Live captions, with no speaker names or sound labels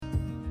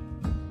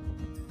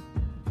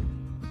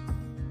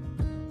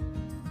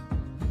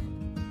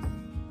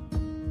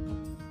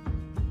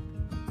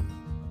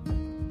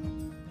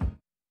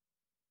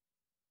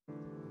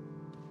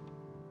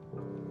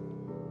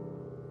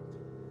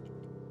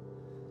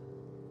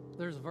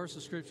There's a verse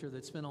of scripture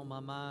that's been on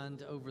my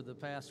mind over the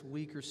past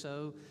week or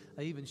so.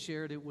 I even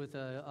shared it with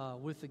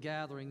the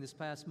gathering this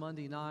past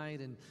Monday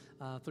night, and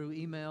through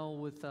email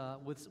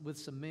with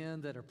some men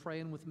that are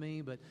praying with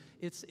me. But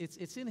it's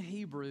in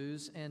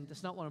Hebrews, and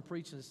it's not what I'm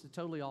preaching. It's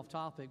totally off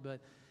topic,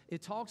 but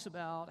it talks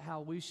about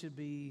how we should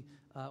be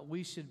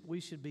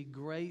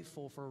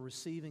grateful for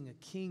receiving a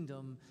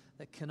kingdom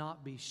that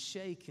cannot be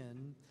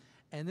shaken.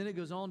 And then it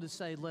goes on to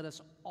say, "Let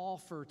us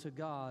offer to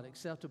God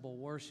acceptable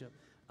worship."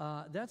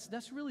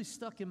 That's really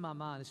stuck in my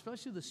mind,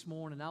 especially this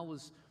morning. I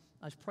was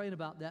praying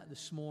about that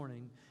this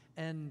morning,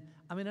 and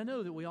I mean, I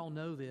know that we all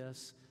know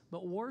this,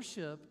 but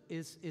worship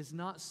is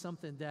not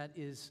something that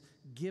is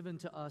given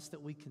to us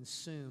that we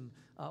consume.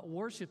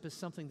 Worship is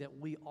something that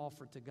we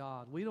offer to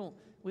God. We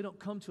don't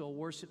come to a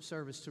worship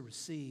service to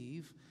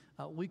receive.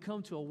 We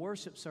come to a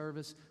worship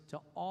service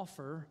to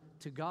offer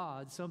to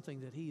God something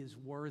that He is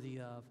worthy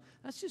of.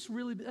 That's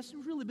really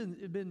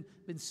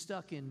been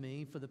stuck in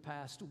me for the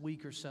past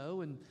week or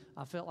so, and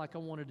I felt like I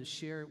wanted to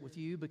share it with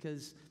you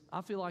because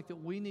I feel like that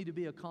we need to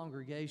be a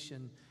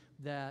congregation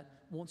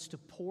that wants to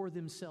pour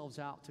themselves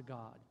out to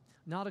God.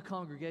 Not a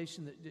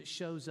congregation that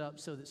shows up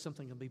so that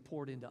something can be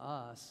poured into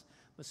us,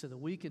 but so that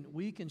we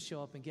can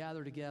show up and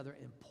gather together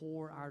and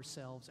pour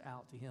ourselves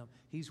out to Him.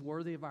 He's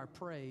worthy of our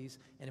praise,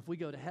 and if we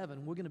go to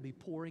heaven, we're going to be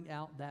pouring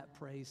out that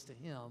praise to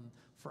Him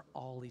for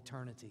all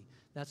eternity.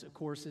 That's, of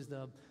course, is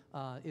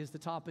the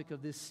topic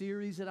of this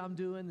series that I'm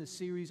doing, the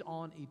series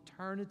on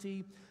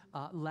eternity.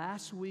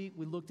 Last week,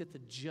 we looked at the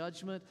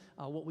judgment,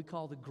 what we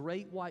call the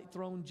Great White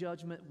Throne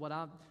Judgment, what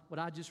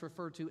I just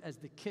refer to as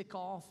the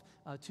kickoff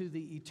to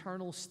the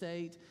eternal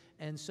state.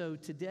 And so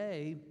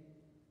today,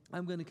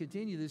 I'm going to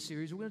continue this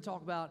series. We're going to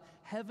talk about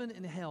heaven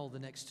and hell the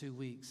next 2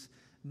 weeks.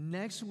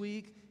 Next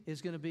week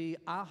is going to be,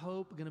 I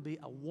hope, going to be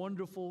a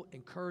wonderful,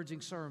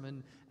 encouraging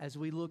sermon as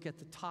we look at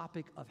the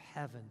topic of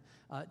heaven.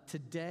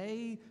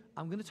 Today,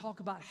 I'm going to talk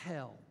about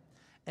hell.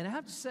 And I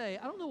have to say,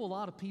 I don't know a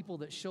lot of people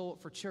that show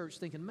up for church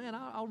thinking, man,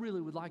 I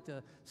really would like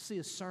to see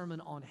a sermon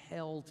on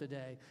hell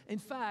today. In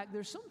fact,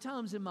 there's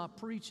sometimes in my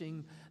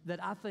preaching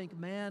that I think,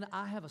 man,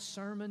 I have a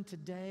sermon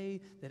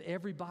today that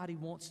everybody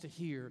wants to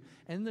hear.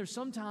 And there's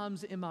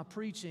sometimes in my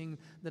preaching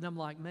that I'm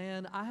like,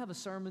 man, I have a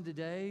sermon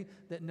today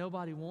that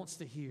nobody wants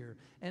to hear.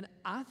 And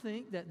I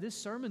think that this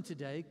sermon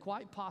today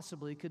quite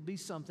possibly could be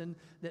something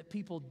that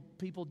people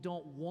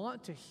don't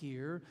want to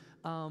hear,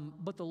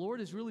 but the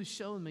Lord has really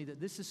shown me that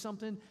this is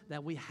something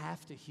that we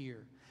have to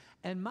hear.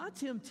 And my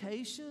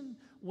temptation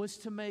was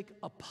to make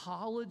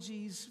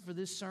apologies for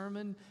this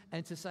sermon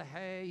and to say,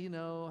 hey,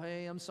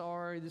 I'm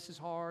sorry, this is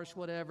harsh,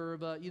 whatever,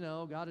 but,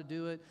 got to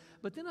do it.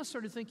 But then I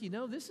started thinking,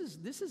 this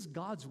is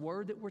God's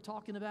word that we're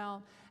talking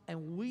about,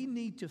 and we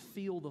need to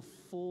feel the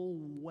full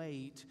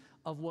weight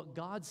of what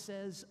God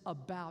says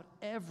about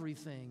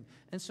everything.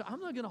 And so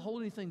I'm not going to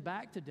hold anything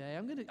back today.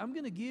 I'm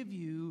going to give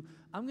you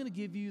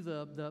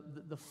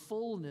the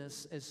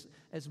fullness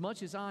as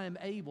much as I am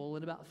able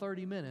in about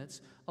 30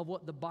 minutes of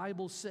what the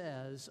Bible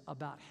says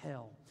about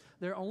hell.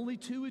 There are only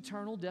two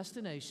eternal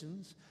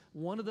destinations.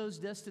 One of those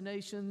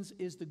destinations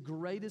is the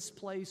greatest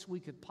place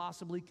we could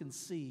possibly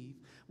conceive,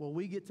 where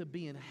we get to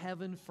be in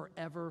heaven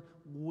forever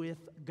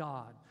with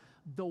God.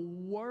 The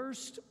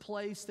worst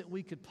place that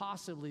we could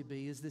possibly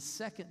be is this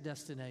second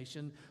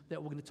destination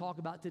that we're going to talk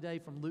about today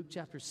from Luke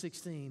chapter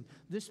 16,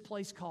 this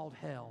place called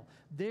hell.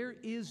 There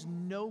is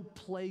no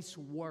place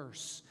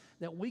worse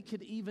that we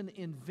could even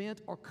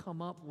invent or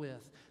come up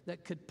with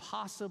that could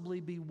possibly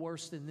be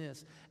worse than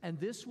this. And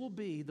this will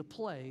be the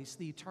place,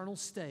 the eternal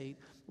state,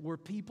 where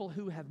people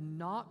who have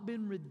not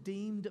been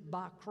redeemed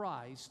by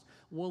Christ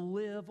will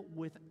live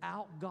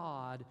without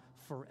God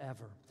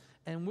forever.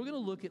 And we're going to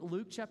look at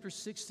Luke chapter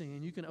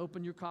 16. You can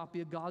open your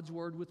copy of God's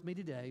Word with me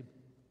today.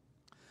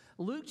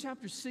 Luke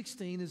chapter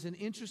 16 is an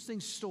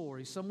interesting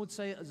story. Some would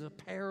say it was a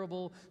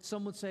parable.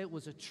 Some would say it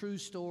was a true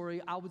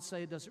story. I would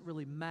say it doesn't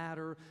really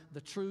matter.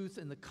 The truth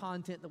and the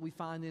content that we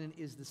find in it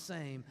is the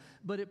same.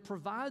 But it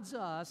provides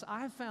us, I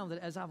have found that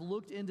as I've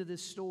looked into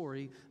this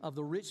story of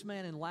the rich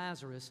man and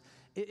Lazarus,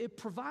 it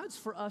provides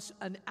for us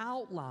an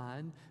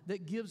outline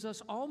that gives us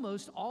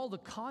almost all the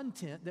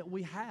content that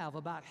we have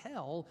about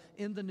hell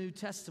in the New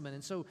Testament.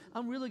 And so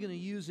I'm really going to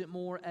use it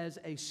more as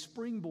a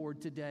springboard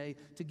today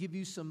to give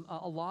you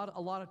a lot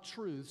of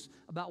truths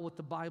about what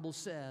the Bible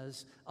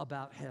says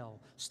about hell.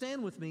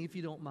 Stand with me if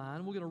you don't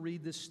mind. We're going to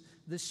read this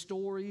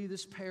story,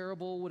 this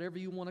parable, whatever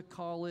you want to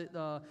call it,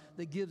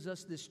 that gives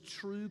us this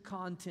true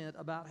content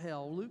about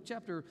hell. Luke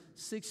chapter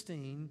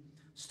 16,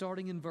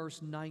 starting in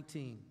verse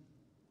 19.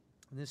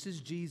 And this is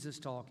Jesus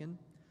talking.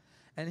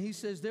 And he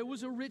says, "There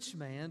was a rich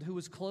man who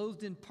was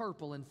clothed in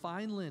purple and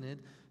fine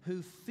linen,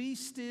 who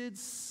feasted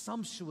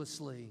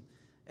sumptuously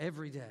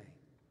every day.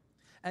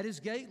 At his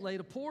gate laid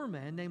a poor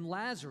man named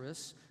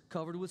Lazarus,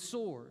 covered with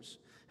sores,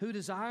 who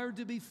desired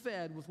to be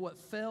fed with what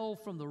fell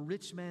from the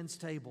rich man's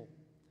table.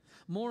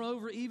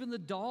 Moreover, even the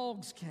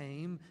dogs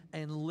came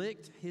and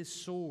licked his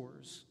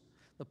sores.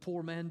 The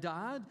poor man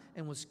died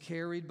and was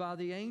carried by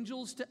the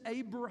angels to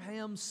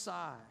Abraham's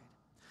side.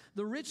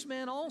 The rich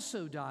man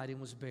also died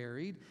and was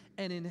buried,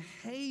 and in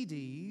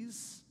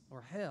Hades,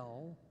 or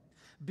hell,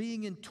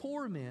 being in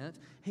torment,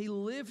 he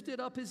lifted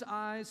up his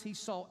eyes. He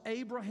saw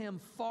Abraham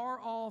far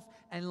off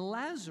and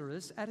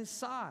Lazarus at his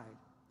side.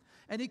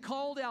 And he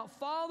called out,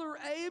 Father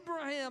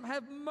Abraham,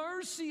 have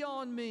mercy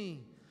on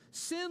me.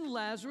 Send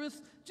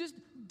Lazarus, just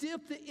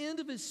dip the end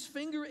of his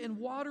finger in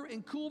water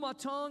and cool my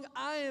tongue.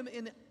 I am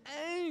in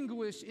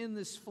anguish in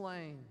this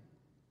flame.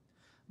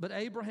 But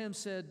Abraham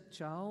said,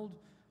 Child,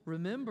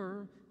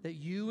 remember that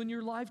you in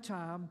your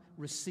lifetime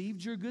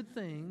received your good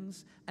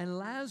things, and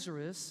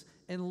Lazarus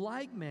in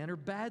like manner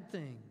bad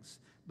things.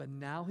 But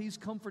now he's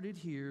comforted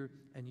here,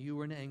 and you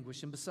are in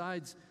anguish. And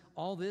besides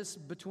all this,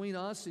 between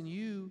us and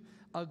you,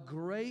 a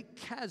great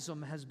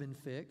chasm has been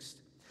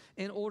fixed,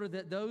 in order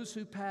that those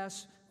who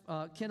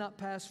cannot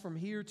pass from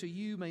here to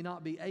you may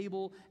not be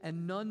able,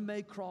 and none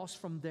may cross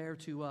from there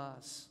to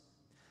us.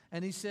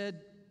 And he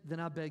said,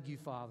 Then I beg you,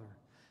 Father,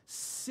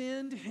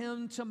 send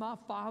him to my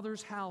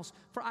father's house,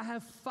 for I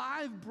have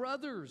 5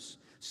 brothers,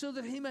 so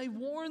that he may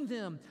warn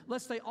them,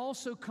 lest they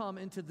also come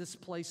into this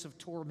place of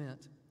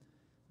torment.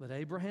 But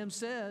Abraham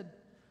said,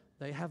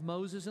 They have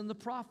Moses and the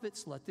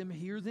prophets, let them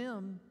hear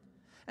them.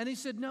 And he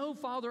said, No,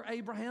 Father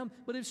Abraham,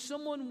 but if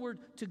someone were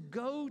to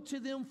go to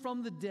them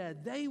from the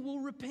dead, they will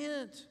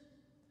repent.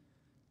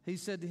 He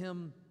said to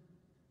him,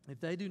 If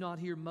they do not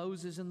hear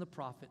Moses and the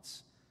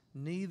prophets,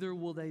 neither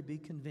will they be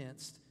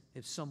convinced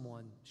if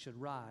someone should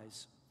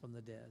rise from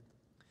the dead.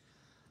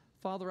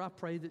 Father, I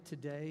pray that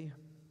today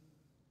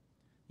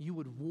you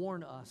would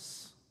warn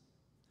us.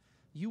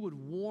 You would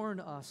warn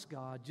us,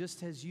 God,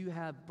 just as you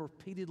have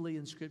repeatedly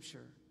in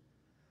Scripture,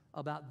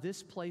 about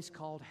this place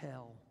called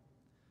hell.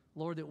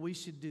 Lord, that we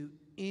should do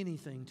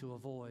anything to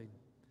avoid.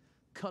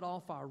 Cut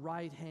off our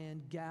right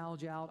hand,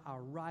 gouge out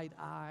our right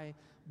eye,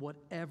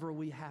 whatever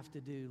we have to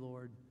do,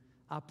 Lord.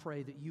 I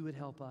pray that you would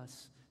help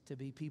us to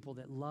be people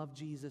that love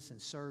Jesus and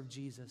serve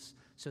Jesus,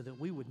 so that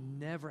we would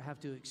never have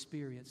to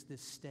experience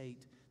this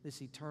state,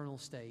 this eternal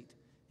state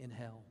in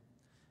hell.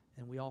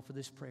 And we offer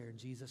this prayer in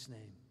Jesus'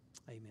 name.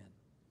 Amen.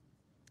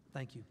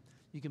 Thank you.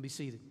 You can be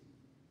seated.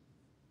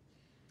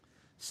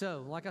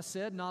 So, like I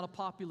said, not a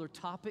popular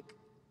topic,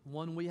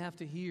 one we have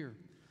to hear.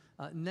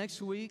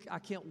 Next week, I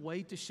can't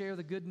wait to share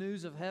the good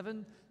news of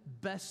heaven.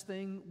 Best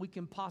thing we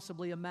can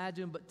possibly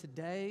imagine. But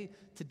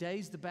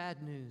today's the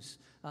bad news.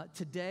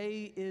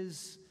 Today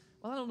is,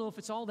 well, I don't know if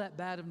it's all that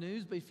bad of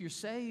news, but if you're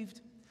saved,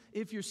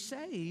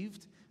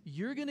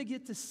 you're going to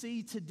get to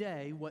see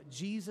today what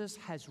Jesus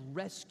has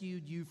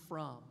rescued you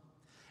from.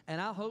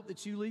 And I hope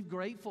that you leave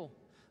grateful,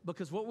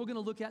 because what we're going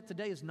to look at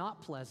today is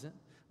not pleasant.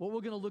 What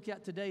we're going to look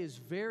at today is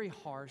very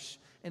harsh,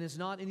 and is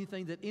not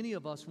anything that any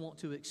of us want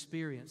to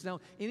experience. Now,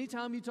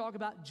 anytime you talk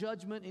about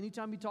judgment,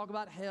 anytime you talk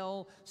about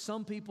hell,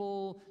 some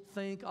people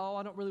think, oh,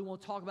 I don't really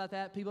want to talk about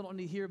that. People don't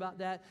need to hear about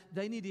that.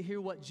 They need to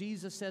hear what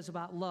Jesus says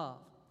about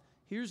love.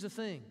 Here's the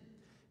thing.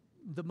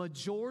 The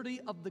majority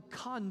of the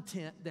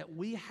content that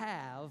we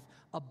have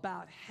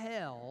about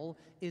hell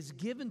is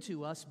given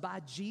to us by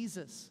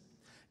Jesus.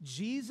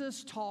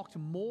 Jesus talked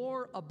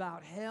more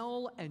about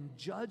hell and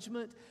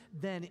judgment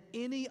than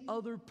any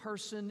other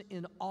person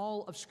in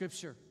all of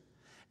Scripture.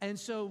 And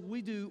so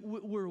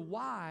we're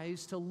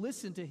wise to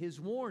listen to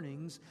his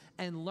warnings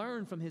and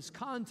learn from his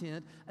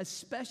content,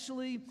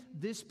 especially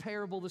this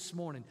parable this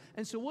morning.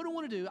 And so what I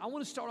want to do, I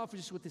want to start off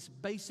just with this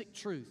basic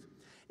truth.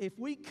 If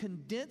we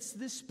condense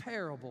this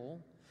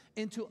parable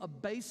into a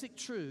basic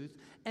truth,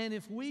 and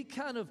if we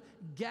kind of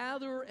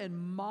gather and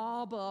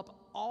mob up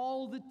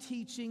all the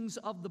teachings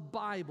of the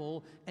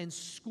Bible and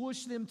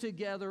squish them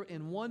together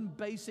in one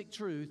basic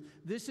truth,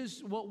 this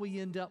is what we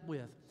end up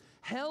with.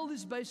 Hell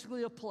is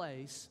basically a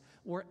place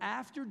where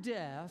after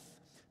death,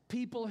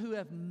 people who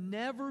have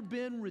never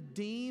been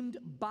redeemed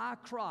by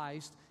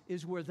Christ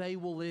is where they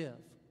will live.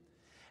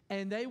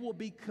 And they will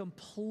be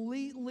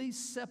completely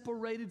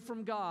separated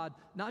from God,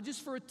 not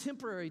just for a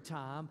temporary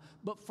time,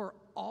 but for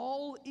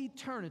all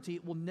eternity.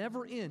 It will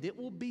never end. It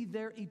will be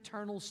their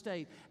eternal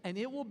state. And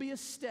it will be a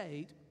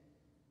state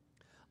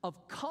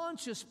of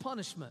conscious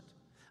punishment.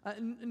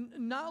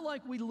 Not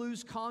like we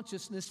lose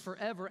consciousness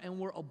forever and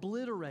we're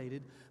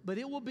obliterated, but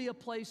it will be a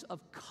place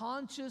of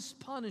conscious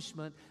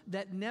punishment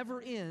that never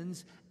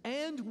ends,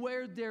 and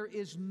where there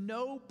is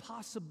no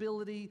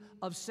possibility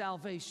of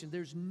salvation.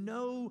 There's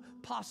no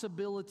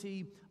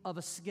possibility of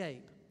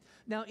escape.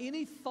 Now,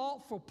 any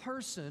thoughtful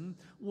person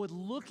would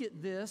look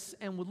at this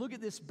and would look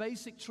at this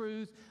basic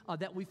truth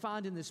that we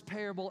find in this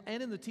parable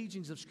and in the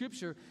teachings of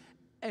Scripture,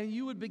 and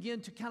you would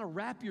begin to kind of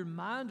wrap your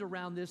mind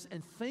around this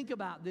and think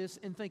about this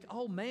and think,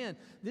 oh man,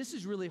 this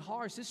is really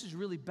harsh. This is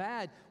really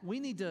bad. We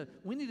need to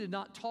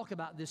not talk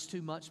about this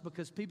too much,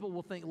 because people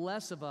will think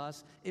less of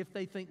us if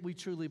they think we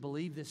truly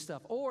believe this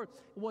stuff. Or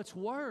what's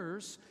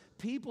worse,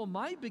 people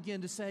might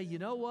begin to say, you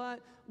know what?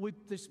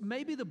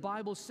 Maybe the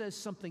Bible says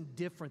something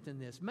different than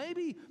this.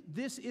 Maybe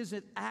this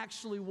isn't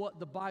actually what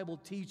the Bible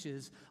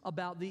teaches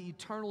about the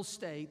eternal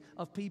state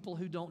of people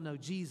who don't know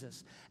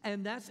Jesus.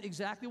 And that's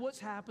exactly what's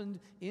happened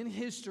in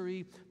history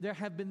history, there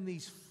have been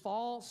these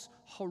false,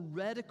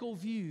 heretical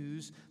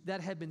views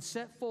that have been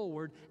set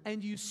forward,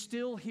 and you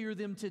still hear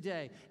them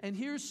today. And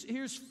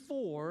here's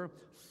 4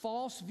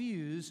 false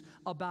views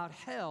about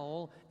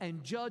hell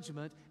and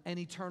judgment and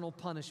eternal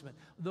punishment.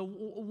 The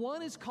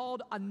one is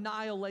called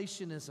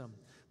annihilationism.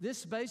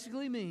 This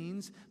basically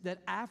means that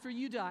after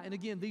you die, and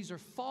again, these are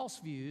false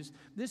views.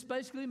 This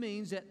basically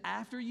means that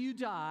after you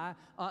die,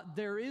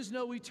 there is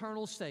no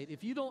eternal state.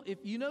 If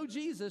you know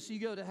Jesus, you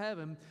go to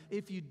heaven.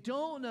 If you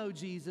don't know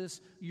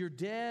Jesus, you're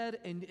dead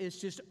and it's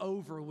just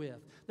over with.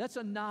 That's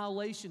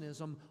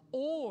annihilationism.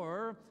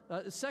 Or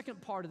the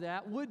second part of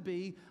that would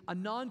be a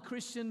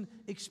non-Christian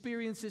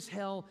experiences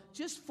hell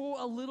just for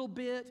a little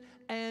bit,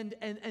 and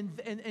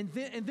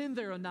then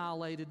they're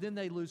annihilated. Then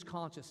they lose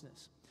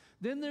consciousness.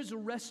 Then there's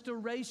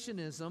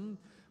restorationism,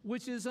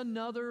 which is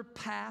another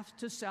path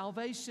to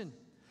salvation.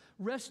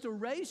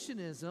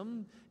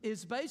 Restorationism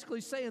is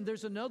basically saying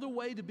there's another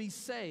way to be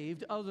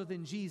saved other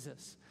than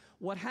Jesus.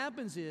 What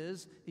happens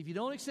is, if you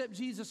don't accept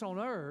Jesus on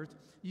earth,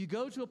 you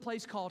go to a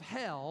place called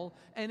hell,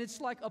 and it's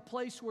like a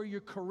place where you're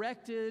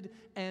corrected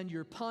and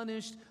you're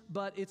punished,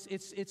 but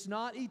it's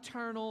not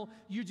eternal.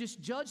 You're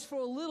just judged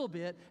for a little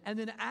bit, and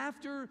then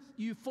after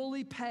you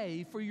fully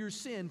pay for your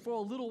sin for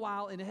a little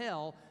while in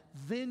hell,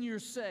 then you're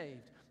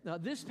saved. Now,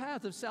 this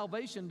path of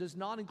salvation does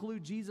not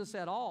include Jesus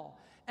at all.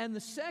 And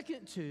the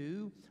second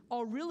two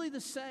are really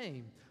the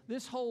same.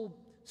 This whole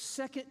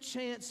second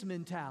chance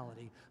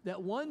mentality,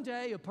 that one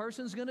day a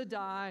person's going to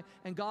die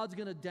and God's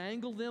going to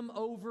dangle them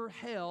over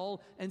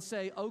hell and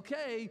say,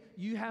 okay,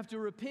 you have to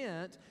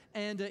repent,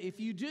 and if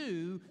you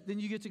do, then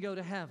you get to go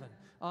to heaven.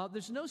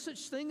 There's no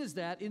such thing as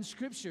that in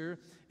Scripture.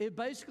 It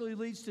basically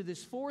leads to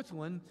this fourth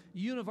one,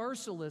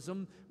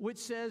 universalism, which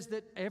says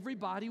that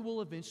everybody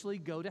will eventually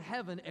go to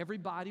heaven.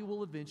 Everybody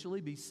will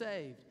eventually be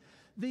saved.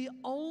 The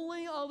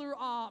only other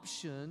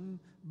option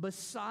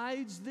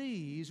besides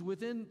these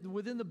within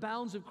the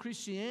bounds of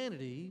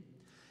Christianity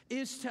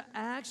is to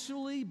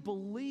actually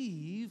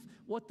believe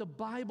what the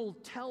Bible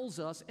tells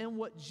us and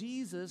what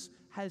Jesus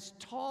has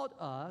taught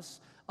us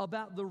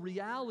about the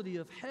reality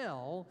of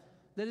hell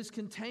that is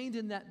contained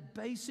in that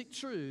basic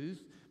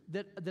truth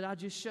that I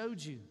just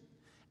showed you.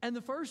 And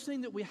the first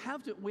thing that we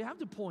have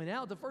to point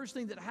out, the first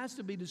thing that has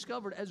to be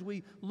discovered as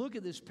we look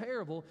at this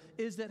parable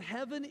is that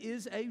heaven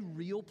is a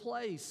real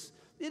place.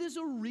 It is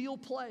a real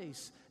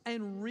place,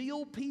 and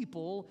real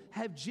people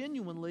have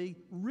genuinely,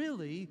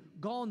 really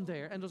gone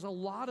there. And there's a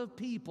lot of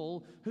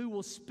people who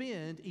will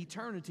spend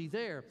eternity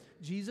there.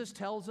 Jesus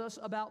tells us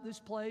about this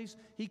place.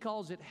 He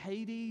calls it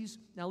Hades.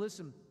 Now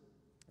listen,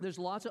 there's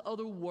lots of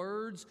other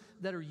words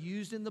that are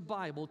used in the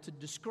Bible to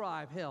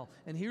describe hell.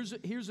 And here's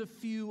a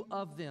few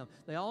of them.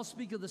 They all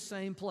speak of the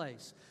same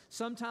place.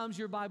 Sometimes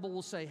your Bible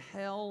will say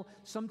hell.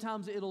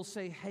 Sometimes it'll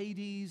say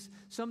Hades.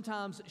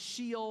 Sometimes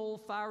Sheol,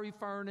 fiery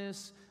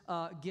furnace,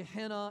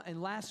 Gehenna. And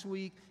last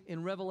week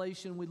in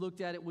Revelation we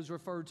looked at it was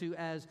referred to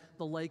as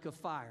the lake of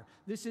fire.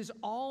 This is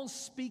all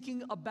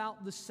speaking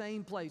about the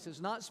same place. It's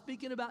not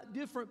speaking about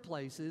different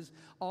places.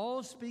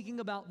 All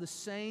speaking about the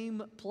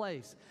same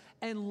place.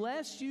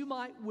 Unless you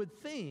would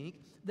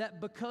think that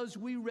because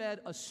we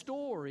read a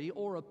story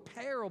or a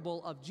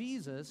parable of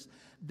Jesus,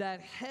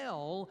 that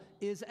hell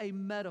is a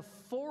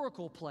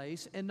metaphorical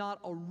place and not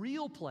a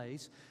real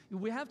place.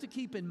 We have to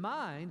keep in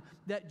mind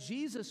that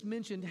Jesus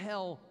mentioned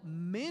hell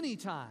many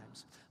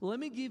times. Let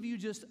me give you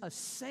just a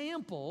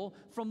sample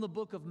from the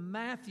book of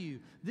Matthew.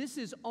 This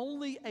is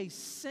only a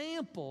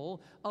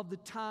sample of the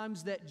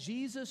times that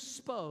Jesus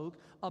spoke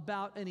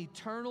about an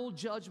eternal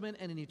judgment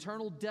and an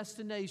eternal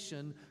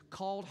destination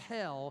called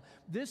hell.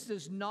 This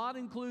does not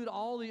include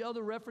all the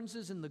other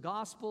references in the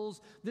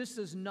Gospels. This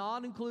does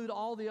not include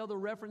all the other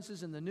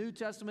references in the New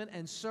Testament,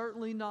 and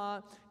certainly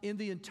not in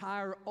the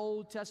entire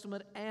Old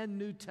Testament and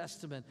New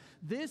Testament.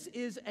 This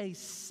is a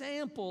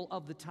sample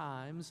of the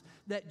times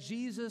that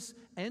Jesus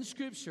and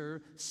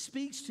Scripture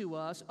speaks to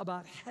us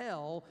about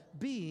hell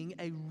being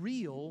a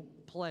real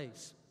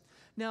place.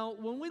 Now,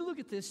 when we look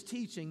at this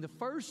teaching, the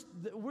first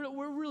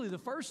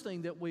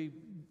thing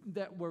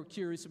that we're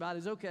curious about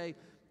is, okay,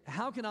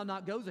 how can I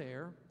not go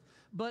there?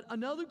 But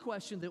another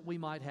question that we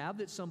might have,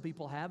 that some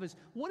people have, is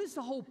what is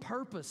the whole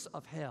purpose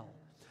of hell?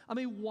 I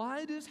mean,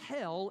 why does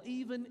hell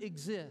even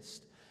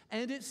exist?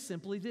 And it's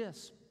simply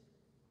this.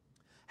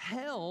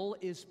 Hell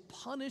is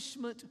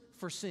punishment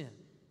for sin.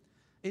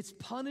 It's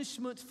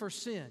punishment for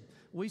sin.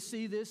 We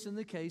see this in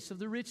the case of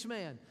the rich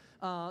man.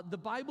 The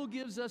Bible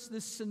gives us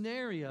this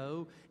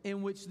scenario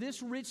in which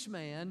this rich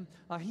man,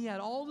 he had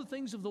all the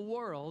things of the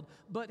world,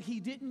 but he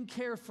didn't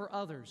care for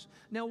others.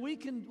 Now, we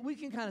can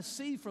kind of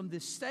see from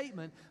this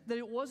statement that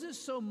it wasn't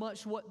so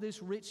much what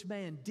this rich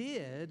man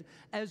did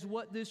as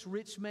what this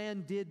rich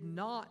man did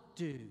not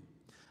do.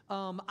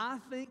 I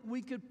think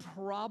we could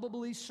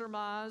probably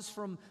surmise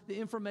from the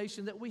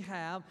information that we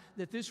have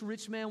that this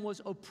rich man was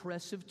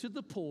oppressive to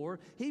the poor.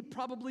 He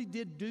probably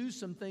did do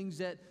some things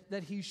that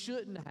he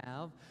shouldn't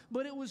have,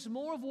 but it was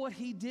more of what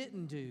he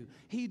didn't do.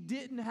 He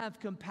didn't have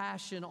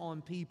compassion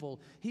on people.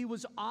 He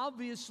was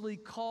obviously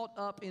caught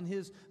up in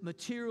his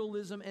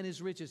materialism and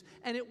his riches.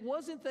 And it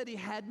wasn't that he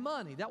had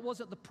money. That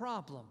wasn't the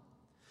problem.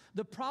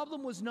 The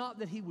problem was not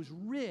that he was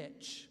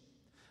rich.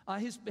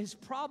 His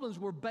problems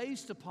were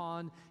based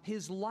upon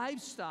his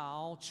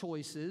lifestyle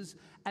choices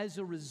as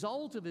a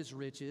result of his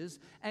riches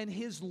and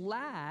his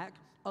lack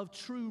of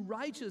true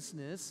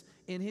righteousness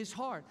in his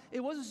heart.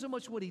 It wasn't so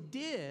much what he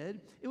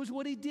did, it was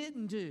what he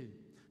didn't do.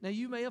 Now,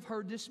 you may have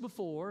heard this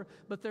before,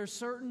 but there's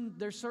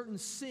certain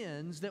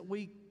sins that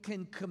we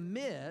can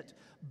commit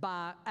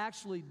by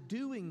actually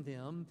doing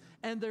them,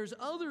 and there's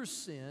other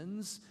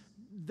sins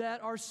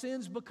that are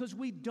sins because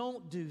we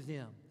don't do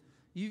them.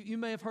 You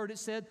may have heard it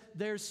said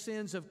there's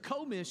sins of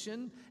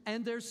commission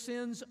and there's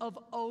sins of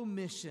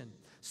omission.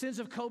 Sins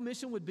of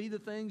commission would be the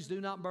things: do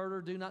not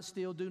murder, do not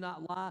steal, do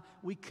not lie.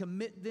 We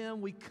commit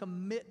them, we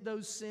commit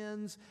those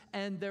sins,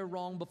 and they're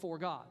wrong before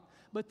God.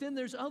 But then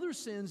there's other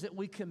sins that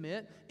we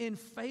commit in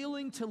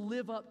failing to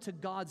live up to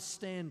God's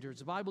standards.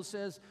 The Bible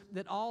says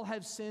that all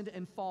have sinned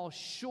and fall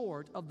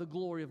short of the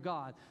glory of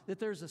God. That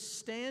there's a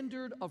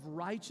standard of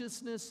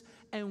righteousness,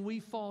 and we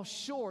fall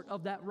short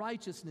of that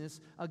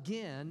righteousness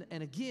again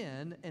and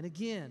again and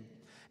again.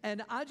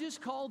 And I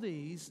just call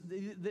these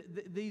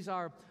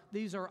are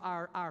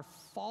our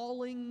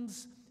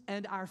fallings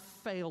and our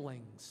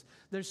failings.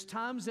 There's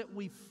times that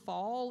we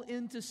fall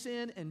into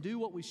sin and do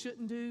what we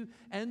shouldn't do,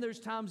 and there's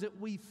times that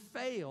we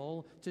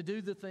fail to do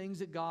the things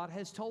that God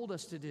has told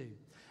us to do.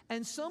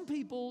 And some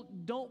people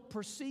don't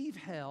perceive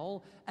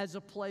hell as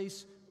a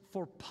place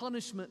for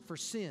punishment for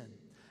sin.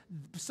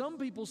 Some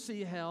people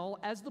see hell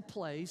as the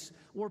place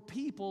where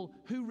people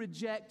who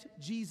reject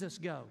Jesus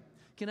go.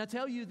 Can I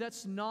tell you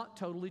that's not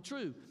totally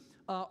true?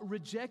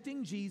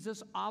 Rejecting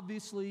Jesus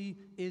obviously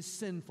is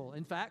sinful.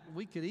 In fact,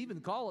 we could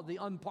even call it the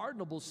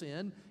unpardonable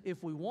sin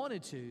if we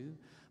wanted to.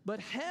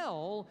 But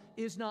hell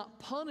is not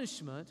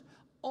punishment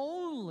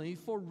only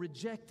for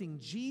rejecting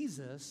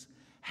Jesus.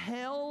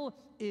 Hell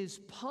is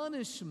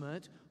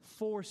punishment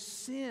for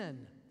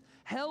sin.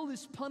 Hell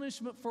is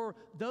punishment for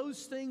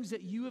those things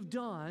that you have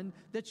done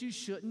that you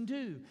shouldn't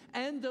do,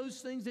 and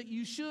those things that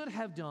you should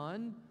have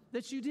done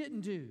that you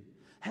didn't do.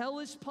 Hell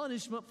is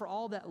punishment for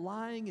all that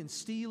lying and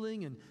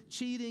stealing and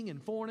cheating and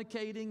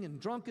fornicating and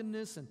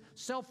drunkenness and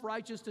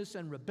self-righteousness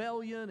and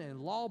rebellion and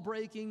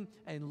law-breaking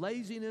and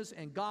laziness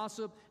and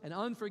gossip and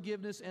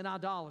unforgiveness and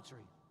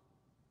idolatry.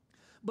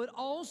 But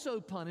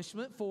also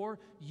punishment for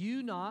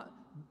you not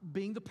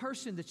being the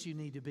person that you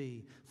need to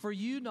be, for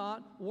you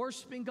not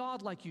worshiping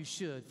God like you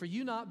should, for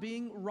you not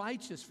being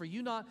righteous, for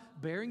you not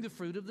bearing the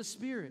fruit of the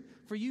Spirit,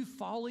 for you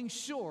falling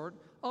short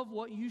of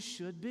what you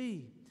should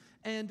be.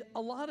 And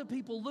a lot of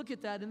people look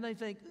at that and they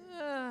think,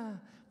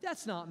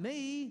 that's not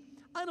me.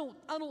 I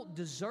don't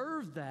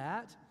deserve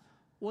that.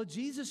 Well,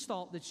 Jesus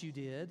thought that you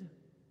did.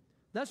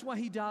 That's why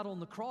he died on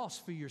the cross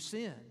for your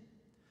sin.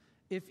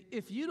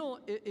 If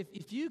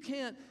you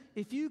can't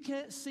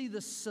see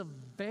the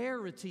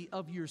severity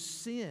of your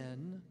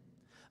sin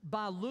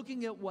by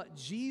looking at what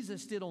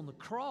Jesus did on the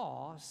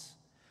cross,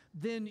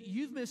 then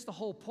you've missed the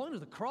whole point of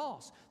the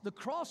cross. The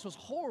cross was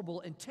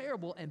horrible and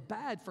terrible and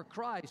bad for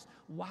Christ.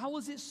 Why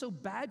was it so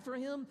bad for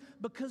him?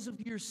 Because of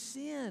your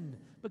sin.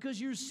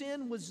 Because your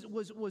sin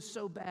was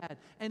so bad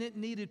and it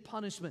needed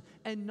punishment.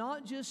 And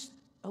not just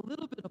a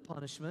little bit of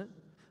punishment.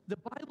 The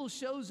Bible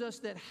shows us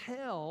that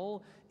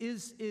hell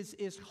is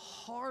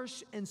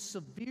harsh and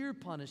severe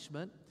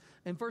punishment.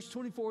 In verse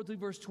 24 through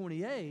verse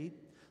 28,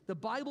 the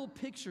Bible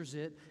pictures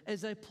it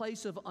as a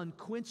place of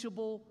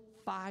unquenchable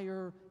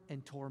fire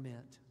and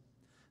torment.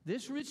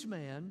 This rich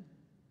man,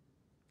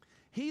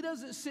 he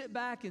doesn't sit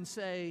back and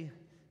say,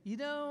 I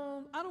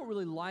don't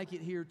really like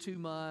it here too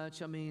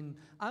much. I mean,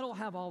 I don't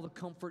have all the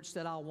comforts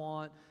that I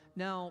want.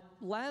 Now,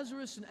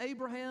 Lazarus and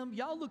Abraham,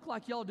 y'all look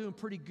like y'all doing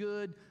pretty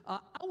good. I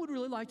would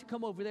really like to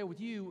come over there with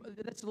you.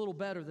 That's a little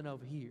better than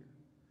over here.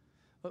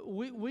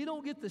 We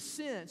don't get the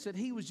sense that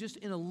he was just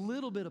in a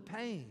little bit of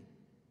pain.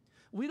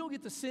 We don't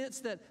get the sense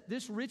that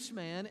this rich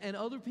man and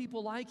other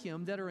people like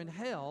him that are in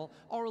hell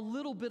are a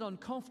little bit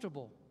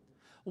uncomfortable.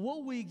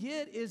 What we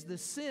get is the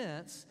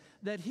sense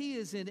that he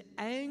is in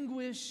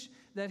anguish,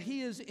 that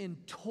he is in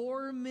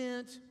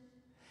torment,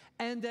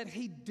 and that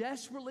he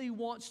desperately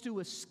wants to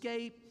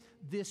escape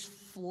this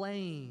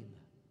flame.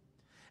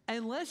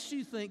 Unless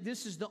you think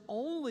this is the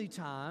only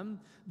time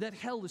that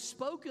hell is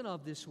spoken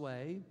of this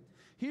way,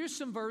 here's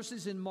some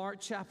verses in Mark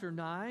chapter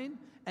 9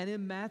 and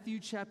in Matthew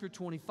chapter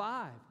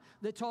 25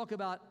 that talk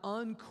about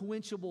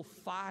unquenchable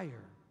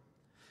fire.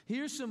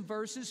 Here's some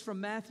verses from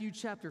Matthew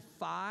chapter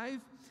 5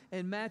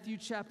 and Matthew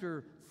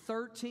chapter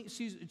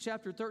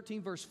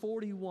 13 verse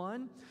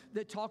 41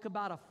 that talk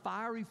about a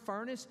fiery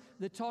furnace,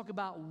 that talk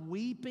about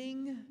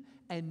weeping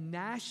and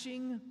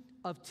gnashing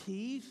of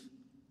teeth.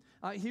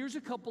 Here's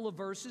a couple of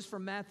verses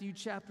from Matthew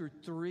chapter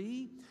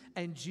 3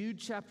 and Jude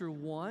chapter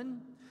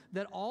 1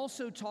 that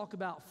also talk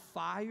about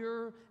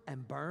fire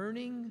and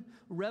burning.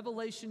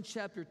 Revelation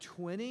chapter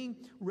 20,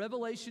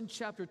 Revelation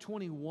chapter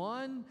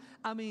 21.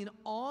 I mean,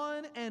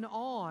 on and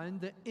on,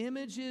 the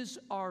images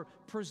are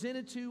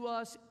presented to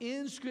us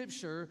in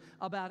Scripture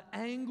about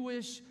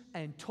anguish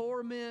and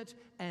torment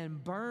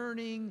and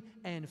burning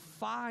and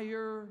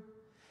fire.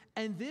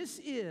 And this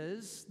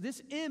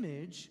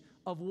image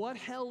of what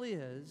hell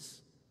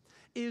is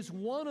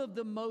one of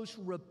the most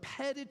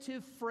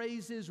repetitive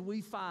phrases we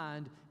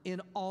find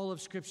in all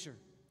of Scripture.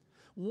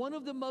 One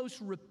of the most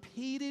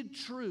repeated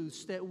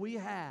truths that we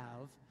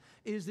have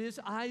is this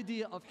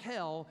idea of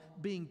hell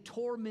being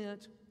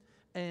torment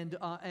and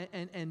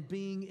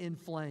being in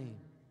flame.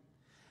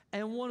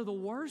 And one of the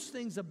worst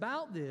things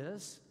about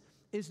this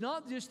is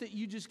not just that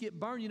you just get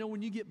burned. You know,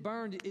 when you get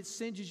burned, it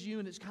singes you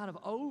and it's kind of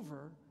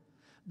over.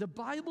 The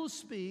Bible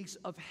speaks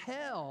of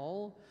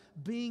hell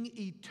being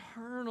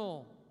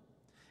eternal.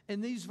 In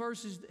these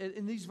verses,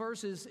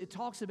 it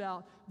talks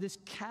about this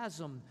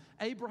chasm.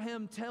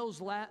 Abraham tells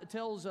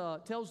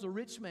the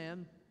rich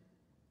man,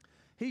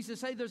 he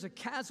says, hey, there's a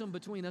chasm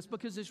between us,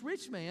 because this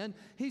rich man,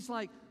 he's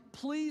like,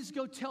 please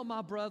go tell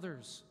my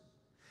brothers.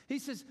 He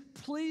says,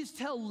 please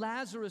tell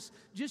Lazarus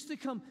just to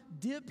come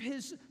dip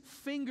his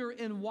finger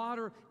in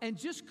water and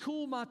just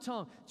cool my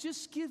tongue.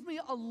 Just give me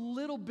a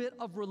little bit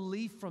of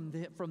relief from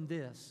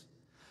this.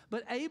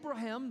 But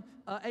Abraham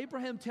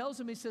tells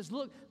him, he says,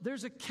 look,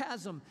 there's a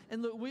chasm.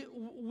 And look,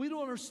 we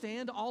don't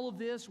understand all of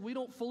this. We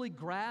don't fully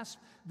grasp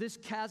this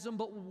chasm,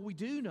 but we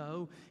do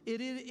know it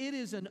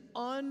is an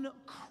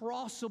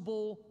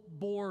uncrossable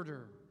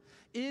border.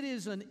 It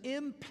is an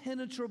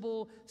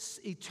impenetrable,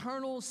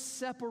 eternal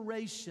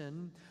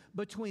separation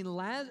between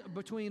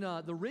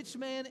the rich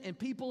man and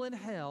people in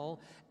hell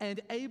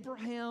and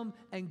Abraham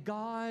and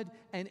God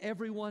and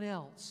everyone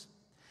else.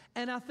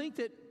 And I think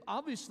that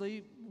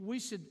obviously we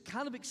should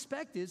kind of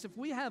expect this. If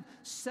we have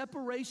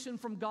separation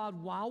from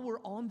God while we're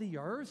on the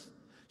earth,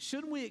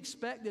 shouldn't we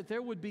expect that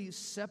there would be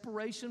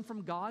separation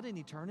from God in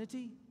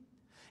eternity?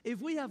 If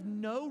we have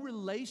no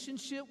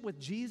relationship with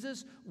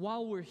Jesus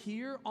while we're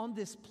here on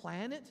this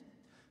planet,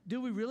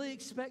 do we really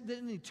expect that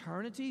in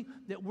eternity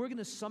that we're going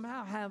to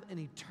somehow have an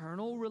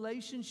eternal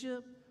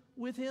relationship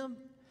with Him?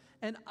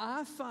 And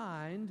I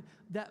find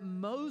that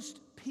most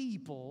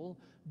people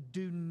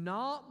do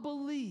not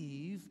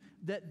believe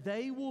that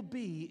they will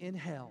be in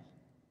hell.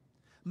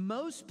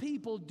 Most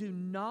people do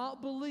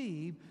not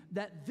believe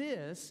that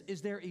this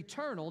is their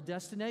eternal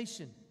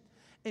destination.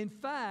 In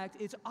fact,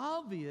 it's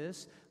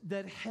obvious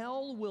that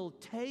hell will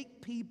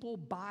take people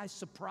by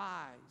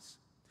surprise.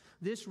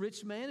 This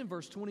rich man in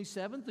verse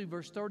 27 through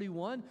verse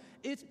 31,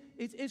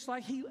 it's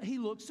like he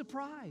looks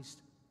surprised.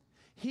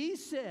 He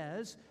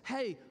says,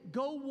 hey,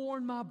 go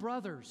warn my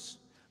brothers.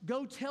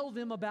 Go tell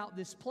them about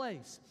this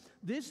place.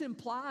 This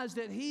implies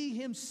that he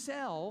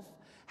himself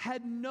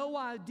had no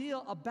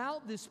idea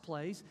about this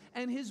place,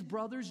 and his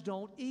brothers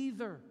don't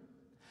either.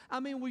 I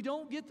mean, we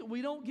don't get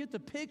the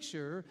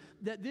picture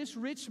that this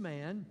rich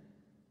man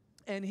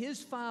and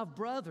his 5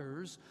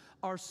 brothers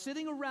are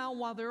sitting around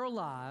while they're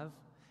alive,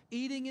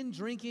 eating and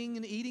drinking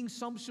and eating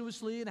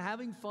sumptuously and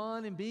having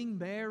fun and being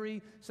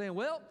merry, saying,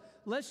 well,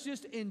 let's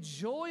just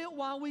enjoy it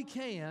while we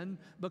can,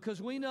 because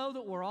we know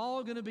that we're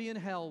all going to be in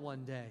hell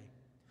one day.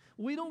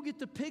 We don't get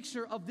the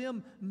picture of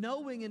them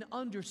knowing and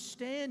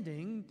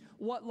understanding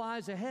what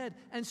lies ahead,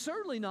 and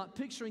certainly not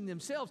picturing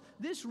themselves.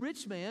 This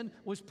rich man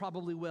was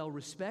probably well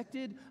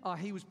respected.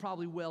 He was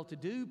probably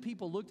well-to-do.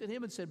 People looked at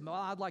him and said, well,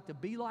 I'd like to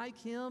be like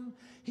him.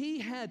 He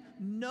had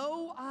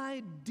no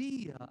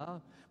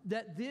idea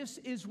that this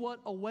is what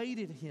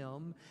awaited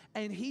him,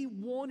 and he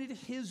wanted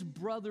his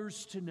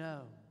brothers to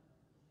know.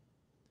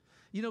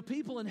 You know,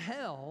 people in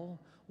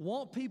hell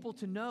want people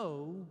to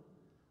know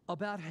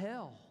about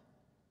hell.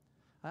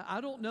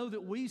 I don't know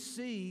that we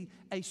see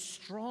a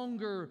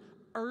stronger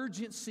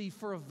urgency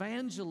for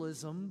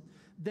evangelism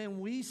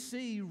than we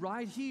see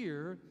right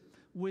here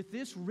with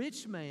this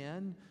rich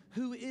man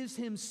who is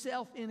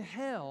himself in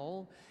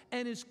hell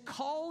and is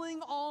calling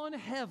on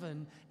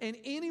heaven and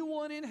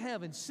anyone in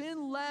heaven.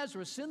 Send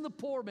Lazarus, send the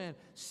poor man,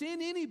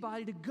 send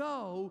anybody to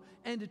go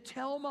and to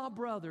tell my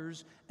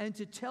brothers and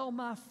to tell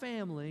my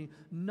family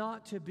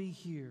not to be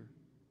here.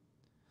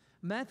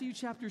 Matthew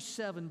chapter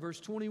 7,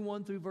 verse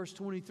 21 through verse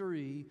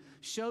 23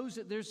 shows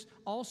that there's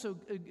also,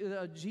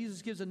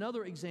 Jesus gives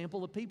another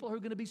example of people who are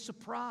going to be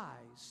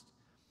surprised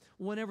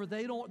whenever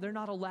they're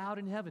not allowed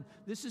in heaven.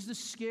 This is the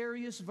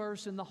scariest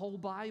verse in the whole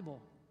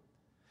Bible.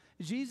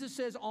 Jesus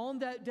says, on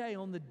that day,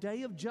 on the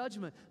day of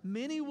judgment,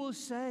 many will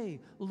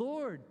say,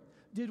 Lord,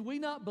 did we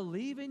not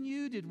believe in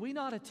you? Did we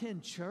not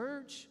attend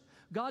church?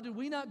 God, did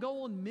we not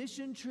go on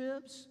mission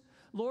trips?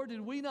 Lord, did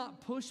we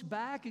not push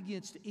back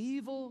against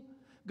evil?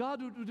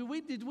 God,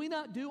 did we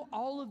not do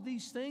all of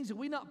these things? Did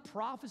we not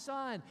prophesy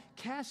and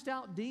cast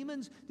out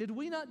demons? Did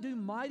we not do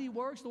mighty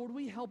works? Lord,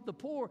 we helped the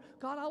poor.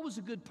 God, I was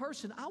a good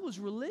person. I was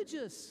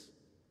religious.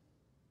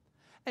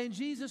 And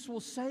Jesus will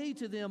say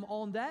to them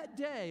on that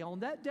day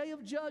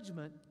of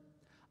judgment,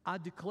 I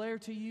declare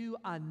to you,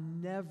 I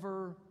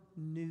never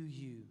knew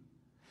you.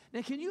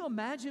 Now, can you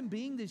imagine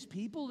being these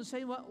people to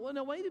say, well,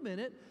 no, wait a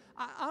minute.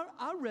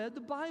 I read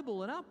the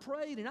Bible, and I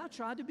prayed, and I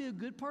tried to be a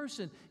good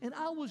person, and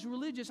I was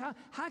religious.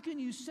 How can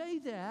you say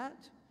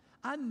that?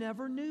 I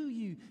never knew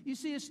you. You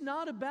see, it's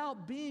not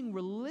about being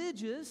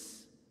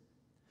religious.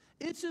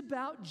 It's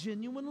about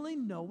genuinely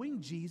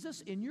knowing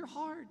Jesus in your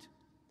heart.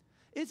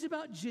 It's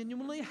about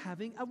genuinely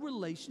having a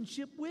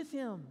relationship with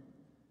Him.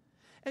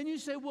 And you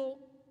say, well,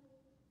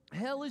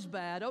 hell is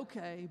bad,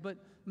 okay, but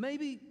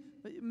maybe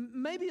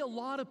a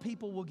lot of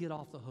people will get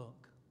off the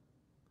hook.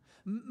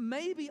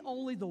 Maybe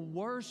only the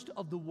worst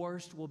of the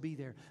worst will be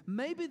there.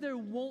 Maybe there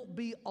won't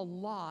be a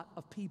lot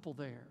of people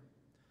there.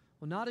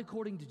 Well, not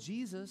according to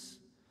Jesus.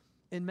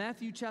 In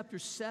Matthew chapter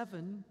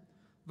 7,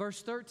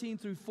 verse 13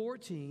 through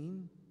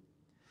 14,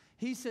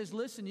 He says,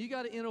 listen, you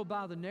got to enter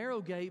by the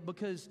narrow gate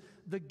because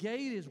the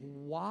gate is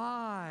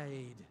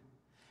wide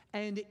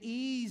and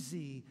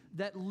easy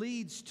that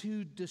leads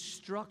to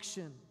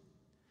destruction.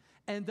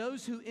 And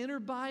those who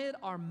enter by it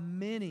are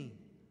many.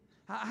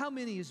 How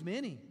many is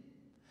many?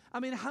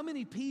 I mean, how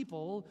many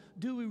people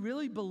do we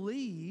really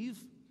believe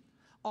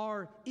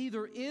are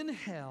either in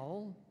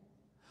hell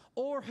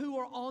or who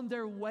are on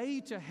their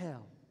way to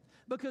hell?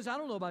 Because I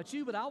don't know about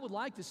you, but I would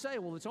like to say,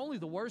 well, it's only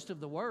the worst of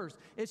the worst.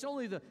 It's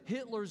only the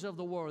Hitlers of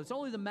the world. It's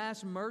only the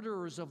mass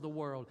murderers of the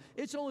world.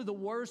 It's only the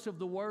worst of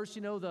the worst.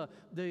 You know, the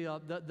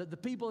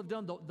people have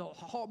done the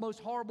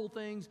most horrible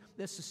things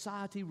that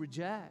society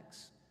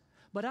rejects.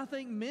 But I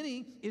think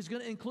many is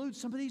going to include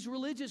some of these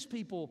religious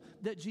people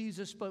that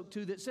Jesus spoke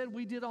to that said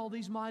we did all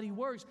these mighty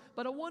works.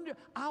 But I wonder,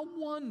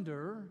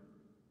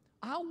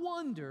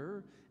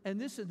 and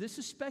this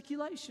is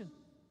speculation,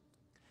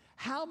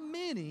 how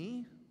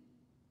many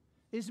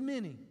is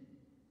many?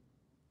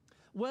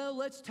 Well,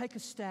 let's take a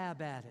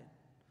stab at it.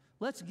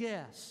 Let's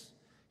guess.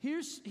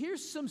 Here's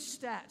some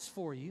stats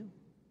for you.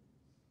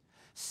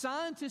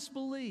 Scientists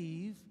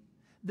believe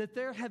that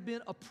there have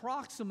been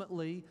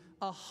approximately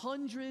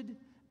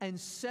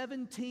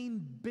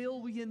 117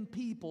 billion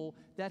people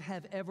that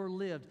have ever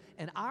lived.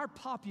 And our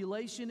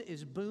population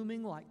is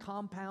booming like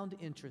compound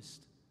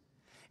interest.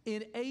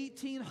 In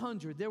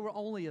 1800, there were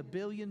only 1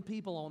 billion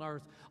people on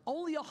earth.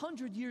 Only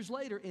 100 years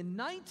later, in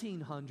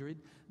 1900,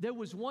 there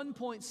was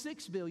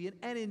 1.6 billion.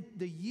 And in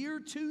the year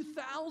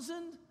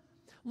 2000,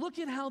 look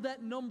at how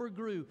that number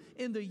grew.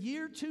 In the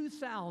year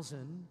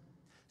 2000,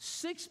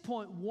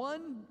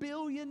 6.1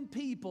 billion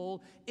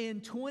people.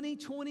 In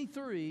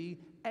 2023,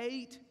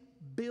 8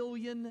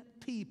 billion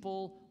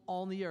people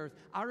on the earth.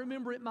 I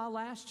remember at my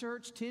last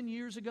church 10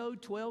 years ago,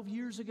 12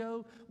 years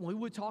ago, when we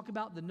would talk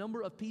about the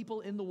number of people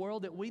in the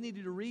world that we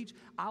needed to reach,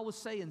 I was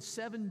saying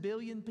 7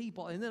 billion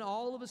people. And then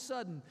all of a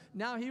sudden,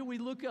 now here we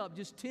look up,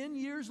 just 10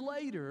 years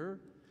later,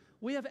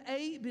 we have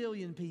 8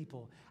 billion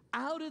people.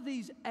 Out of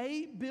these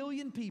 8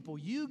 billion people,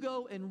 you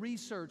go and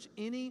research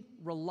any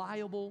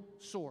reliable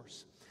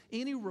source.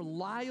 Any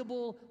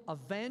reliable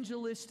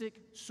evangelistic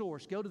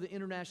source. Go to the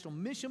International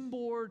Mission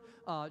Board,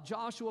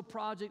 Joshua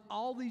Project,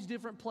 all these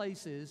different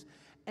places.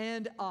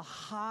 And a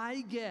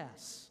high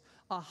guess,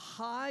 a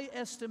high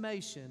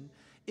estimation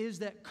is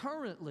that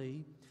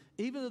currently,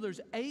 even though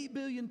there's 8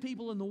 billion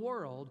people in the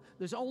world,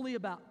 there's only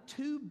about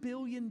 2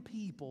 billion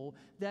people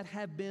that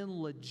have been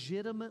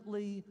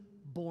legitimately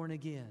born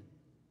again.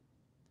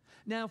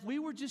 Now, if we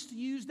were just to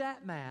use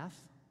that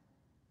math,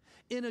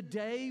 in a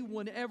day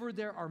whenever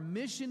there are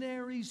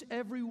missionaries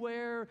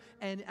everywhere,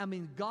 and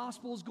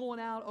gospels going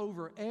out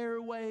over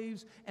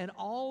airwaves, and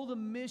all the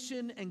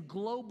mission and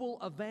global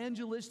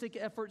evangelistic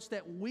efforts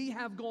that we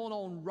have going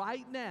on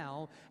right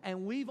now,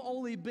 and we've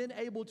only been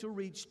able to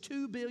reach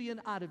 2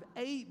 billion out of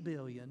 8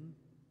 billion,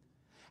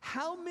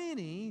 how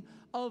many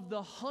of the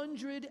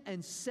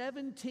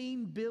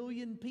 117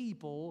 billion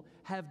people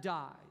have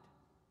died?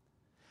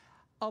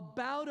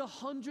 About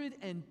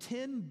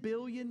 110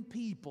 billion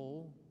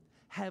people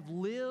have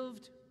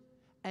lived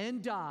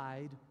and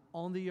died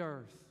on the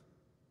earth.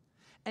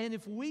 And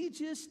if we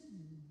just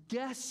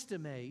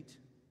guesstimate,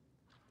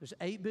 there's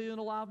 8 billion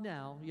alive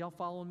now. Y'all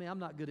following me? I'm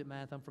not good at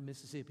math. I'm from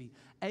Mississippi.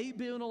 8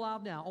 billion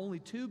alive now. Only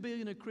 2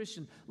 billion are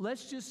Christian.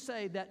 Let's just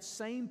say that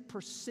same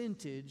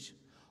percentage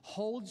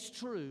holds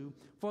true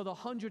for the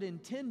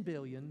 110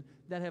 billion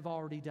that have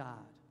already died.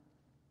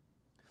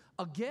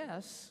 A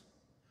guess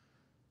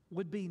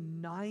would be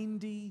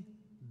 90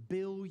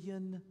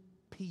 billion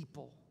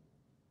people.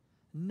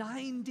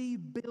 90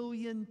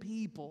 billion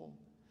people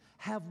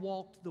have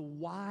walked the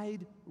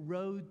wide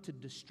road to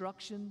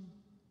destruction,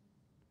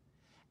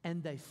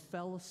 and they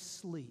fell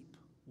asleep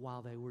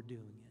while they were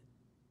doing it.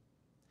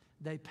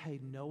 They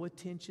paid no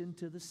attention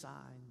to the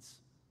signs.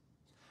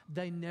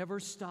 They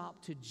never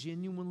stopped to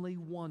genuinely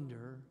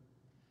wonder,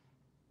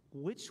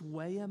 which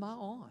way am I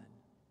on?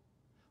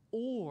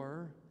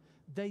 Or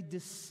they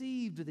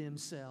deceived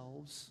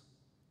themselves,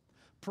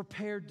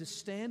 prepared to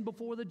stand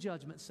before the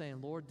judgment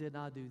saying, Lord, did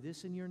I do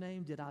this in your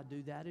name? Did I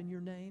do that in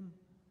your name?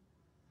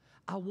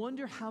 I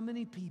wonder how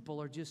many people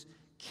are just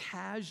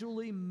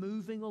casually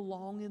moving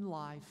along in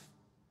life,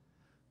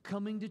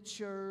 coming to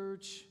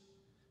church,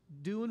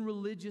 doing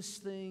religious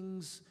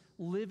things,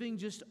 living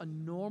just a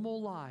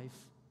normal life,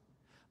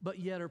 but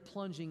yet are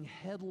plunging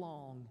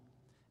headlong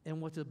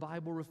in what the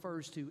Bible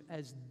refers to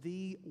as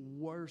the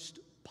worst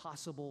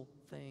possible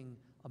thing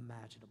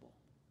imaginable.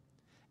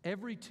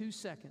 Every 2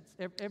 seconds,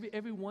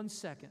 every 1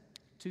 second,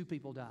 2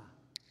 people die.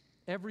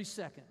 Every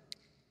second,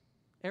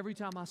 every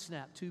time I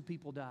snap, 2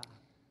 people die.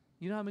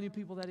 You know how many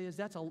people that is?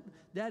 That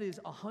is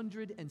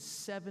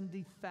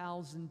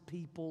 170,000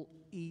 people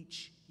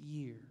each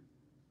year.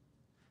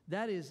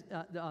 That is,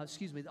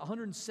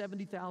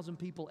 170,000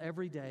 people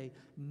every day.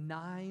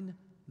 9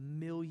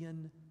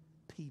 million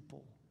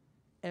people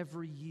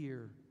every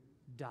year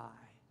die.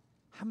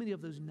 How many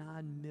of those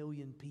 9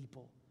 million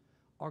people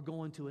are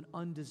going to an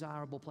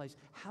undesirable place?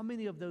 How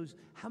many of those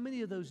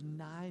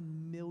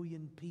 9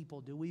 million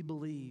people do we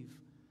believe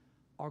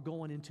are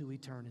going into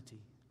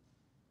eternity?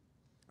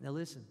 Now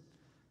listen,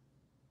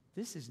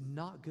 this is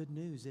not good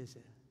news, is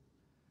it?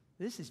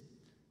 This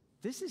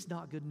is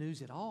not good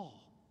news at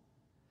all.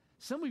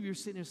 Some of you are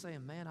sitting there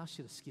saying, man, I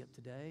should have skipped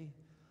today.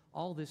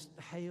 All this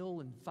hail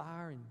and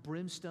fire and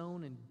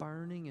brimstone and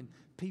burning and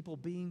people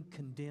being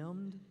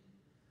condemned.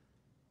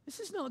 This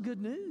is not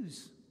good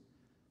news.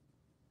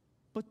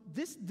 But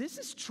this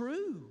is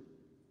true.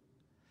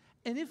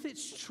 And if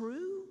it's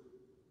true,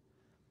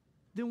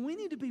 then we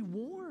need to be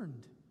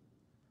warned.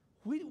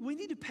 We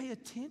need to pay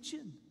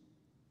attention.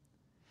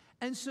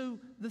 And so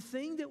the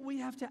thing that we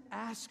have to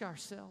ask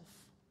ourselves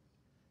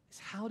is,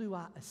 how do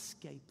I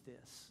escape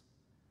this?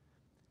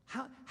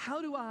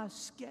 How do I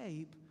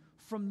escape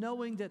from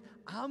knowing that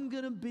I'm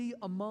going to be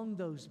among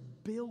those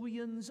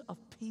billions of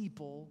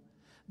people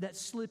that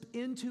slip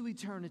into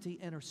eternity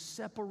and are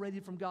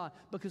separated from God?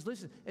 Because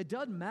listen, it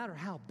doesn't matter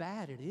how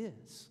bad it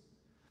is.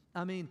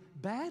 I mean,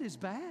 bad is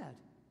bad.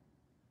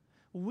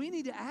 We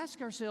need to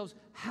ask ourselves,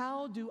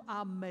 how do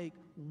I make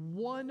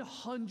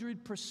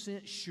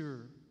 100%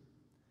 sure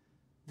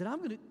that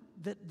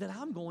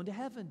I'm going to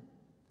heaven?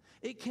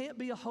 It can't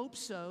be a hope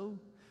so.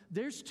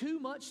 There's too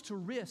much to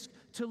risk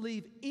to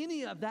leave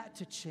any of that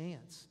to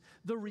chance.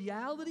 The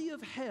reality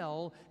of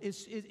hell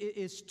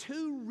is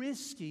too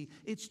risky.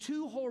 It's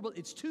too horrible.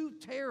 It's too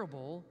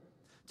terrible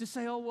to